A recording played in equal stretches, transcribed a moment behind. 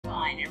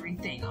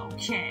everything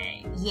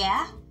okay?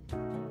 Yeah?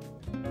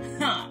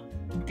 Huh.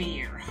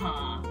 Beer,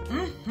 huh?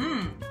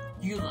 Mm-hmm.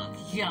 You look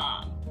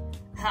young.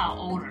 How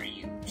old are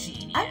you,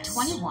 genius? I'm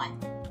 21.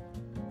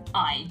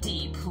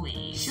 ID,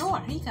 please. Sure,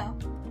 here you go.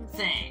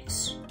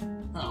 Thanks.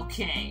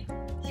 Okay,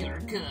 you're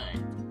good.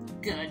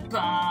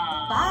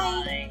 Goodbye.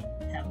 Bye.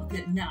 Have a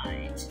good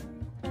night.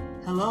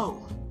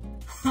 Hello.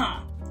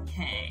 Huh.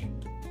 Hey.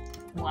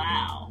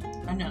 Wow.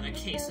 Another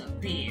case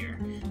of beer.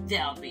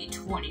 That'll be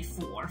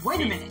 $24.50.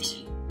 Wait a minute.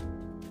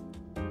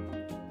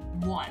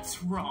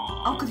 What's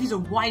wrong? I'm confused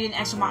on why you didn't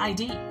ask for my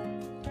ID.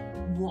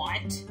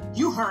 What?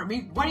 You heard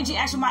me. Why didn't you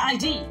ask for my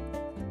ID?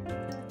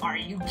 Are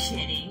you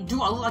kidding?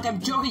 Do I look like I'm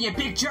joking, you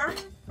big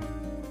jerk?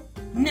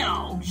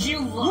 No, you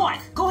look... What?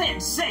 Go ahead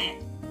and say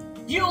it.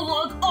 You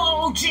look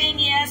old,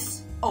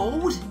 genius!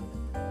 Old?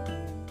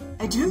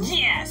 I do?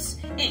 Yes!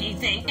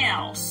 Anything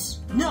else?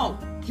 No.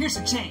 Here's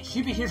the change.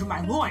 You'll be here for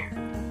my lawyer.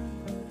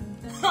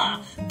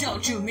 Huh!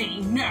 Don't you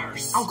mean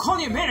nurse? I'll call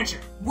you a manager.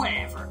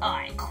 Whatever,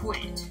 I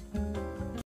quit.